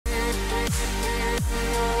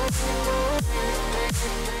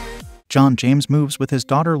John James moves with his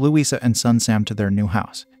daughter Louisa and son Sam to their new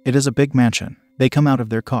house. It is a big mansion. They come out of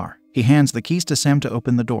their car. He hands the keys to Sam to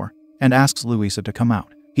open the door and asks Louisa to come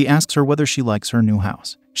out. He asks her whether she likes her new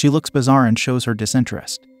house. She looks bizarre and shows her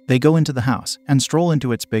disinterest. They go into the house and stroll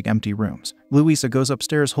into its big empty rooms. Louisa goes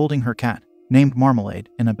upstairs holding her cat, named Marmalade,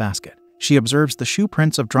 in a basket. She observes the shoe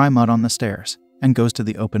prints of dry mud on the stairs and goes to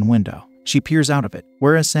the open window. She peers out of it,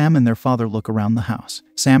 whereas Sam and their father look around the house.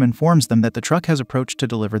 Sam informs them that the truck has approached to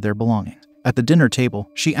deliver their belongings. At the dinner table,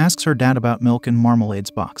 she asks her dad about milk in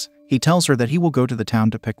Marmalade's box. He tells her that he will go to the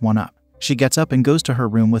town to pick one up. She gets up and goes to her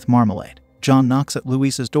room with Marmalade. John knocks at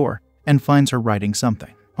Louisa's door and finds her writing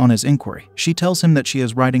something. On his inquiry, she tells him that she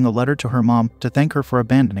is writing a letter to her mom to thank her for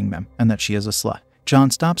abandoning them and that she is a slut.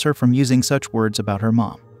 John stops her from using such words about her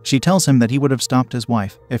mom. She tells him that he would have stopped his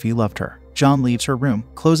wife if he loved her. John leaves her room,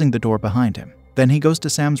 closing the door behind him. Then he goes to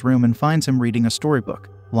Sam's room and finds him reading a storybook,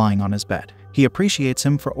 lying on his bed. He appreciates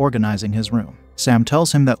him for organizing his room. Sam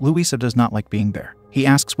tells him that Louisa does not like being there. He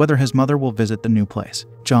asks whether his mother will visit the new place.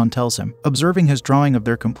 John tells him, observing his drawing of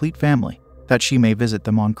their complete family, that she may visit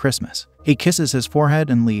them on Christmas. He kisses his forehead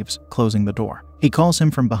and leaves, closing the door. He calls him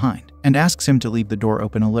from behind and asks him to leave the door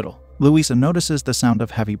open a little. Louisa notices the sound of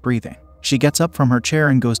heavy breathing. She gets up from her chair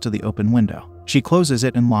and goes to the open window. She closes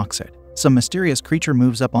it and locks it. Some mysterious creature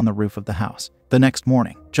moves up on the roof of the house. The next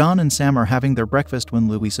morning, John and Sam are having their breakfast when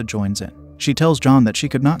Louisa joins in. She tells John that she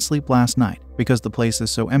could not sleep last night because the place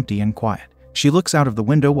is so empty and quiet. She looks out of the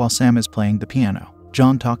window while Sam is playing the piano.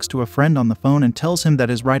 John talks to a friend on the phone and tells him that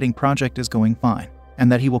his writing project is going fine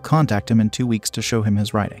and that he will contact him in 2 weeks to show him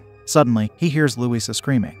his writing. Suddenly, he hears Louisa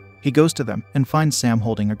screaming. He goes to them and finds Sam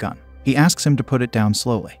holding a gun. He asks him to put it down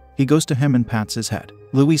slowly. He goes to him and pats his head.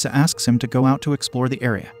 Louisa asks him to go out to explore the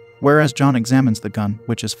area, whereas John examines the gun,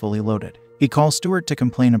 which is fully loaded. He calls Stuart to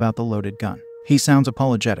complain about the loaded gun. He sounds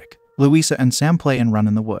apologetic. Louisa and Sam play and run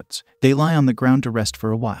in the woods. They lie on the ground to rest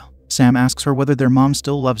for a while. Sam asks her whether their mom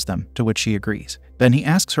still loves them, to which she agrees. Then he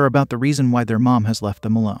asks her about the reason why their mom has left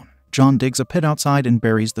them alone. John digs a pit outside and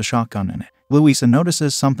buries the shotgun in it. Louisa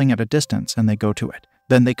notices something at a distance and they go to it.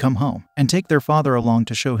 Then they come home and take their father along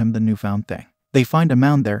to show him the newfound thing. They find a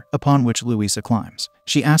mound there, upon which Louisa climbs.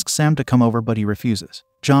 She asks Sam to come over, but he refuses.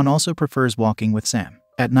 John also prefers walking with Sam.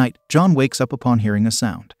 At night, John wakes up upon hearing a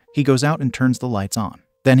sound. He goes out and turns the lights on.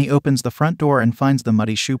 Then he opens the front door and finds the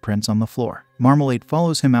muddy shoe prints on the floor. Marmalade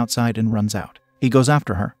follows him outside and runs out. He goes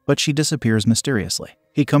after her, but she disappears mysteriously.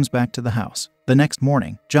 He comes back to the house. The next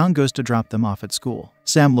morning, John goes to drop them off at school.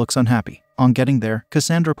 Sam looks unhappy. On getting there,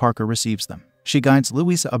 Cassandra Parker receives them. She guides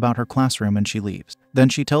Louisa about her classroom and she leaves. Then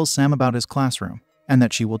she tells Sam about his classroom and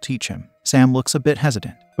that she will teach him. Sam looks a bit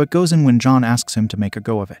hesitant, but goes in when John asks him to make a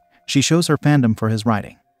go of it. She shows her fandom for his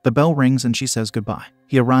writing. The bell rings and she says goodbye.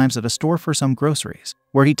 He arrives at a store for some groceries,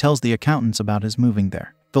 where he tells the accountants about his moving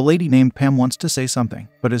there. The lady named Pam wants to say something,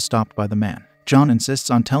 but is stopped by the man. John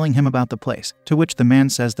insists on telling him about the place, to which the man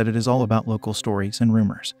says that it is all about local stories and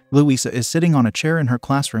rumors. Louisa is sitting on a chair in her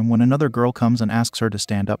classroom when another girl comes and asks her to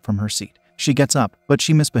stand up from her seat. She gets up, but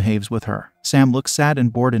she misbehaves with her. Sam looks sad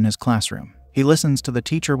and bored in his classroom. He listens to the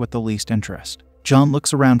teacher with the least interest. John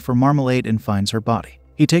looks around for Marmalade and finds her body.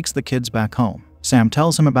 He takes the kids back home. Sam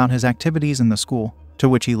tells him about his activities in the school, to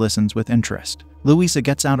which he listens with interest. Louisa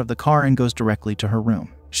gets out of the car and goes directly to her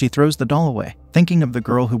room. She throws the doll away, thinking of the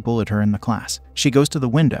girl who bullied her in the class. She goes to the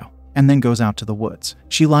window and then goes out to the woods.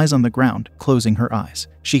 She lies on the ground, closing her eyes.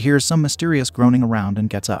 She hears some mysterious groaning around and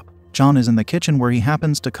gets up. John is in the kitchen where he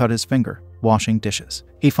happens to cut his finger, washing dishes.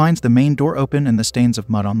 He finds the main door open and the stains of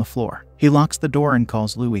mud on the floor. He locks the door and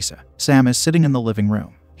calls Louisa. Sam is sitting in the living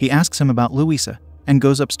room. He asks him about Louisa and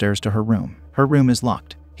goes upstairs to her room. Her room is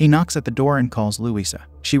locked. He knocks at the door and calls Louisa.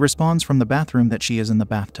 She responds from the bathroom that she is in the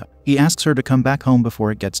bathtub. He asks her to come back home before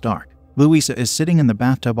it gets dark. Louisa is sitting in the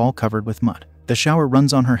bathtub all covered with mud. The shower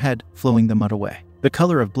runs on her head, flowing the mud away. The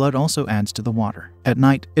color of blood also adds to the water. At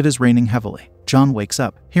night, it is raining heavily. John wakes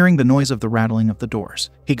up, hearing the noise of the rattling of the doors.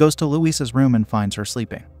 He goes to Louisa's room and finds her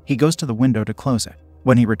sleeping. He goes to the window to close it.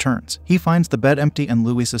 When he returns, he finds the bed empty and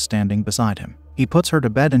Louisa standing beside him. He puts her to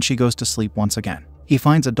bed and she goes to sleep once again. He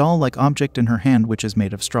finds a doll-like object in her hand which is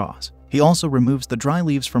made of straws. He also removes the dry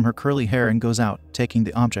leaves from her curly hair and goes out, taking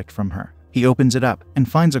the object from her. He opens it up and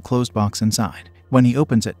finds a closed box inside. When he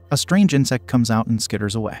opens it, a strange insect comes out and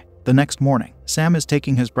skitters away. The next morning, Sam is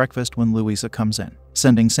taking his breakfast when Louisa comes in.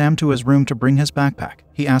 Sending Sam to his room to bring his backpack,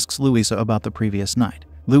 he asks Louisa about the previous night.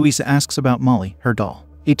 Louisa asks about Molly, her doll.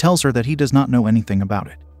 He tells her that he does not know anything about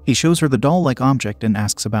it. He shows her the doll-like object and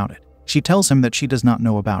asks about it. She tells him that she does not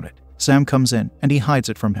know about it. Sam comes in and he hides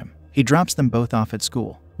it from him. He drops them both off at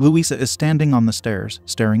school. Louisa is standing on the stairs,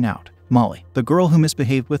 staring out. Molly, the girl who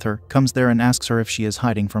misbehaved with her, comes there and asks her if she is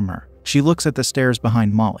hiding from her. She looks at the stairs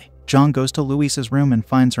behind Molly. John goes to Louisa's room and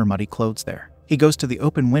finds her muddy clothes there. He goes to the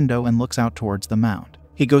open window and looks out towards the mound.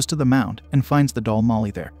 He goes to the mound and finds the doll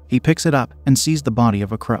Molly there. He picks it up and sees the body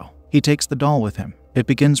of a crow. He takes the doll with him. It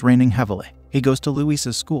begins raining heavily. He goes to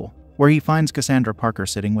Louisa's school, where he finds Cassandra Parker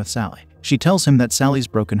sitting with Sally. She tells him that Sally's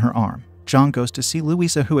broken her arm. John goes to see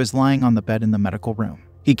Louisa, who is lying on the bed in the medical room.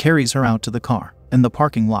 He carries her out to the car. In the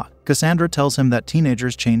parking lot, Cassandra tells him that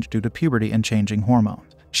teenagers change due to puberty and changing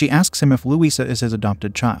hormones. She asks him if Louisa is his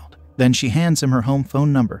adopted child. Then she hands him her home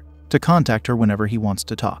phone number to contact her whenever he wants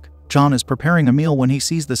to talk. John is preparing a meal when he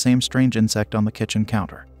sees the same strange insect on the kitchen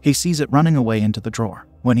counter. He sees it running away into the drawer.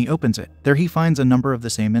 When he opens it, there he finds a number of the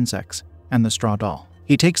same insects and the straw doll.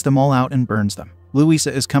 He takes them all out and burns them.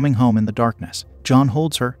 Louisa is coming home in the darkness. John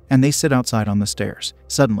holds her and they sit outside on the stairs.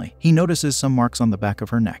 Suddenly, he notices some marks on the back of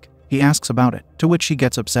her neck. He asks about it, to which she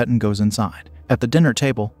gets upset and goes inside. At the dinner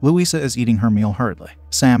table, Louisa is eating her meal hurriedly.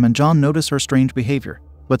 Sam and John notice her strange behavior,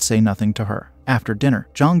 but say nothing to her. After dinner,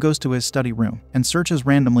 John goes to his study room and searches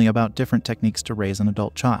randomly about different techniques to raise an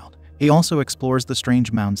adult child. He also explores the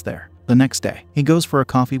strange mounds there. The next day, he goes for a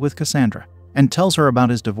coffee with Cassandra and tells her about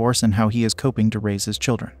his divorce and how he is coping to raise his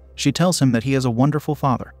children. She tells him that he is a wonderful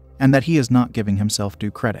father and that he is not giving himself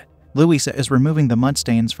due credit. Louisa is removing the mud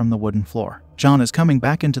stains from the wooden floor. John is coming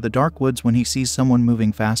back into the dark woods when he sees someone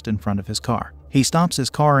moving fast in front of his car. He stops his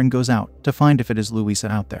car and goes out to find if it is Louisa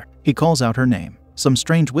out there. He calls out her name. Some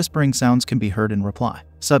strange whispering sounds can be heard in reply.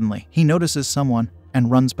 Suddenly, he notices someone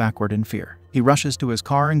and runs backward in fear. He rushes to his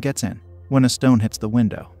car and gets in. When a stone hits the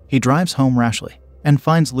window, he drives home rashly and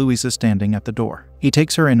finds Louisa standing at the door. He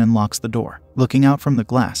takes her in and locks the door. Looking out from the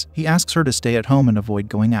glass, he asks her to stay at home and avoid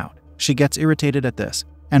going out. She gets irritated at this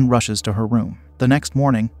and rushes to her room. The next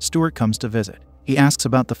morning, Stuart comes to visit. He asks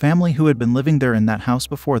about the family who had been living there in that house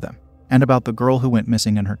before them, and about the girl who went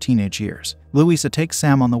missing in her teenage years. Louisa takes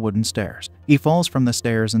Sam on the wooden stairs. He falls from the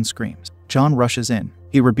stairs and screams. John rushes in.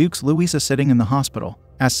 He rebukes Louisa sitting in the hospital,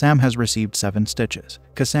 as Sam has received 7 stitches.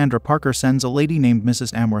 Cassandra Parker sends a lady named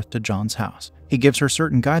Mrs. Amworth to John's house. He gives her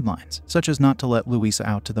certain guidelines, such as not to let Louisa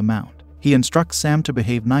out to the mound. He instructs Sam to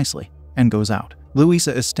behave nicely, and goes out.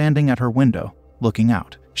 Louisa is standing at her window, looking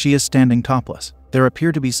out. She is standing topless. There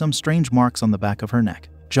appear to be some strange marks on the back of her neck.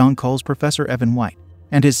 John calls Professor Evan White,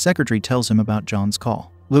 and his secretary tells him about John's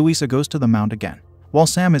call. Louisa goes to the mound again, while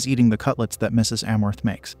Sam is eating the cutlets that Mrs. Amworth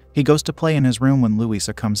makes. He goes to play in his room when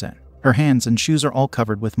Louisa comes in. Her hands and shoes are all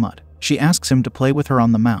covered with mud. She asks him to play with her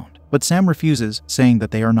on the mound, but Sam refuses, saying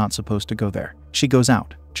that they are not supposed to go there. She goes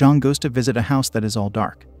out. John goes to visit a house that is all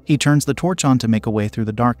dark. He turns the torch on to make a way through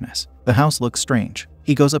the darkness. The house looks strange.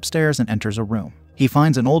 He goes upstairs and enters a room. He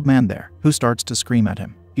finds an old man there, who starts to scream at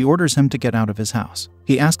him. He orders him to get out of his house.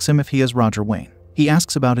 He asks him if he is Roger Wayne. He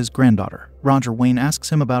asks about his granddaughter. Roger Wayne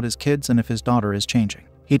asks him about his kids and if his daughter is changing.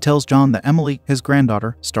 He tells John that Emily, his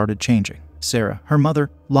granddaughter, started changing. Sarah, her mother,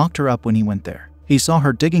 locked her up when he went there. He saw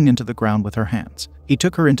her digging into the ground with her hands. He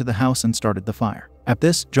took her into the house and started the fire. At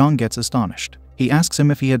this, John gets astonished. He asks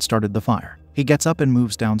him if he had started the fire. He gets up and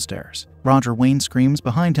moves downstairs. Roger Wayne screams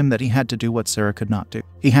behind him that he had to do what Sarah could not do.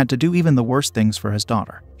 He had to do even the worst things for his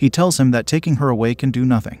daughter. He tells him that taking her away can do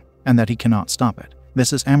nothing, and that he cannot stop it.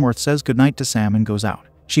 Mrs. Amworth says goodnight to Sam and goes out.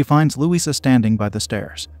 She finds Louisa standing by the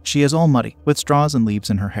stairs. She is all muddy, with straws and leaves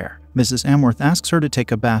in her hair. Mrs. Amworth asks her to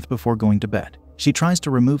take a bath before going to bed. She tries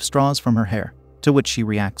to remove straws from her hair, to which she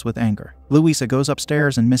reacts with anger. Louisa goes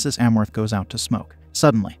upstairs and Mrs. Amworth goes out to smoke.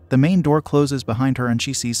 Suddenly, the main door closes behind her and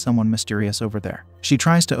she sees someone mysterious over there. She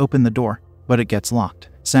tries to open the door, but it gets locked.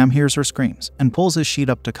 Sam hears her screams and pulls his sheet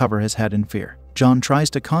up to cover his head in fear. John tries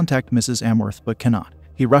to contact Mrs. Amworth but cannot.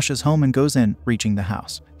 He rushes home and goes in, reaching the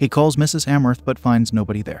house. He calls Mrs. Amworth but finds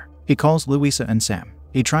nobody there. He calls Louisa and Sam.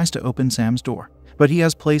 He tries to open Sam's door, but he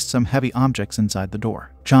has placed some heavy objects inside the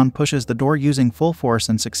door. John pushes the door using full force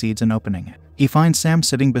and succeeds in opening it. He finds Sam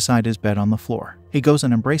sitting beside his bed on the floor. He goes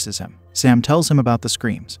and embraces him. Sam tells him about the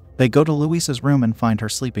screams. They go to Louisa's room and find her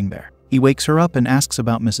sleeping there. He wakes her up and asks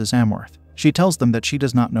about Mrs. Amworth. She tells them that she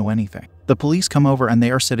does not know anything. The police come over and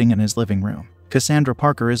they are sitting in his living room. Cassandra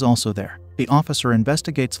Parker is also there. The officer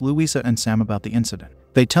investigates Louisa and Sam about the incident.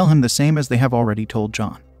 They tell him the same as they have already told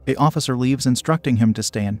John. The officer leaves, instructing him to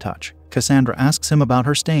stay in touch. Cassandra asks him about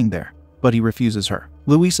her staying there, but he refuses her.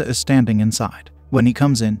 Louisa is standing inside. When he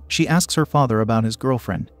comes in, she asks her father about his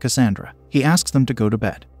girlfriend, Cassandra. He asks them to go to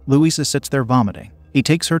bed. Louisa sits there vomiting. He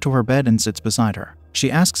takes her to her bed and sits beside her. She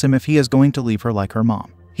asks him if he is going to leave her like her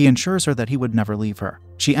mom. He assures her that he would never leave her.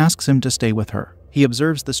 She asks him to stay with her. He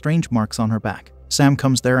observes the strange marks on her back. Sam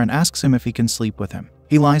comes there and asks him if he can sleep with him.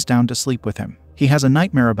 He lies down to sleep with him. He has a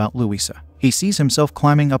nightmare about Louisa. He sees himself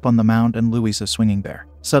climbing up on the mound and Louisa swinging there.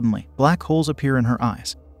 Suddenly, black holes appear in her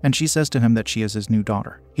eyes, and she says to him that she is his new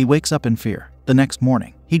daughter. He wakes up in fear. The next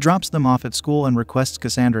morning, he drops them off at school and requests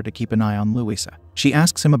Cassandra to keep an eye on Louisa. She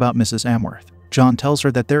asks him about Mrs. Amworth. John tells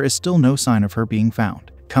her that there is still no sign of her being found.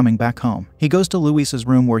 Coming back home, he goes to Louisa's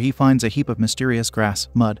room where he finds a heap of mysterious grass,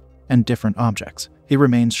 mud, and different objects. He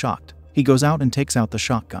remains shocked. He goes out and takes out the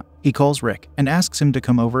shotgun. He calls Rick and asks him to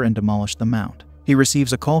come over and demolish the mound. He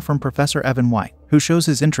receives a call from Professor Evan White, who shows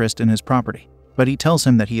his interest in his property, but he tells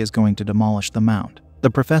him that he is going to demolish the mound. The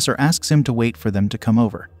professor asks him to wait for them to come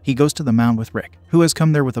over. He goes to the mound with Rick, who has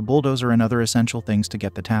come there with a bulldozer and other essential things to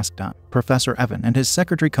get the task done. Professor Evan and his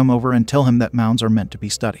secretary come over and tell him that mounds are meant to be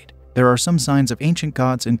studied. There are some signs of ancient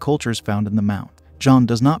gods and cultures found in the mound. John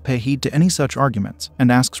does not pay heed to any such arguments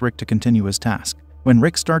and asks Rick to continue his task. When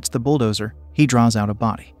Rick starts the bulldozer, he draws out a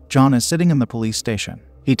body. John is sitting in the police station.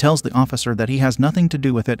 He tells the officer that he has nothing to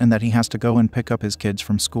do with it and that he has to go and pick up his kids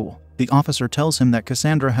from school. The officer tells him that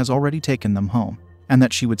Cassandra has already taken them home and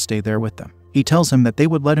that she would stay there with them. He tells him that they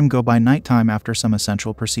would let him go by nighttime after some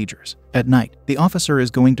essential procedures. At night, the officer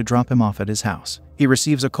is going to drop him off at his house. He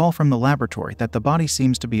receives a call from the laboratory that the body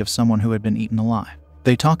seems to be of someone who had been eaten alive.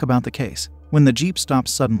 They talk about the case. When the Jeep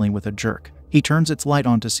stops suddenly with a jerk, he turns its light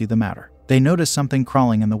on to see the matter. They notice something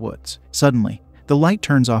crawling in the woods. Suddenly, the light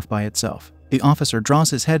turns off by itself. The officer draws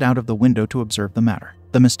his head out of the window to observe the matter.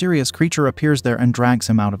 The mysterious creature appears there and drags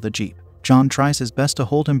him out of the Jeep. John tries his best to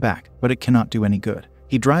hold him back, but it cannot do any good.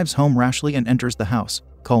 He drives home rashly and enters the house,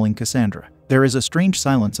 calling Cassandra. There is a strange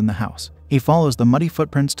silence in the house. He follows the muddy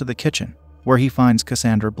footprints to the kitchen, where he finds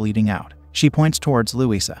Cassandra bleeding out. She points towards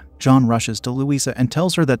Louisa. John rushes to Louisa and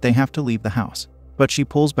tells her that they have to leave the house, but she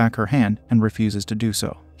pulls back her hand and refuses to do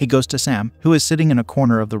so. He goes to Sam, who is sitting in a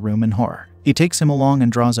corner of the room in horror. He takes him along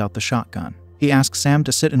and draws out the shotgun. He asks Sam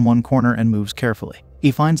to sit in one corner and moves carefully.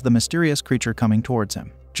 He finds the mysterious creature coming towards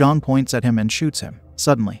him. John points at him and shoots him.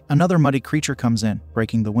 Suddenly, another muddy creature comes in,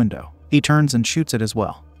 breaking the window. He turns and shoots it as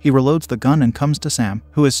well. He reloads the gun and comes to Sam,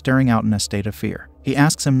 who is staring out in a state of fear. He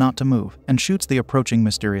asks him not to move and shoots the approaching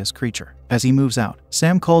mysterious creature. As he moves out,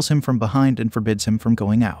 Sam calls him from behind and forbids him from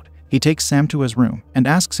going out. He takes Sam to his room and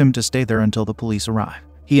asks him to stay there until the police arrive.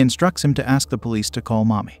 He instructs him to ask the police to call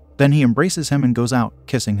Mommy. Then he embraces him and goes out,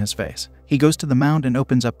 kissing his face. He goes to the mound and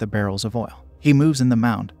opens up the barrels of oil. He moves in the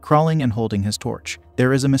mound, crawling and holding his torch.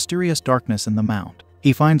 There is a mysterious darkness in the mound.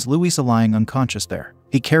 He finds Louisa lying unconscious there.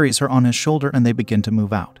 He carries her on his shoulder and they begin to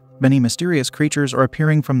move out. Many mysterious creatures are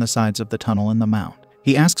appearing from the sides of the tunnel in the mound.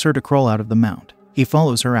 He asks her to crawl out of the mound. He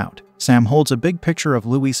follows her out. Sam holds a big picture of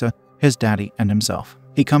Louisa, his daddy, and himself.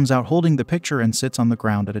 He comes out holding the picture and sits on the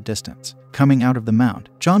ground at a distance. Coming out of the mound,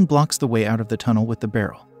 John blocks the way out of the tunnel with the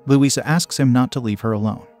barrel. Louisa asks him not to leave her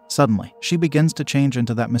alone. Suddenly, she begins to change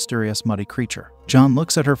into that mysterious muddy creature. John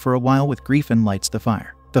looks at her for a while with grief and lights the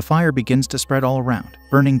fire. The fire begins to spread all around,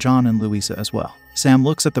 burning John and Louisa as well. Sam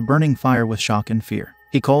looks at the burning fire with shock and fear.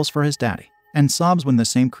 He calls for his daddy and sobs when the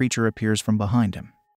same creature appears from behind him.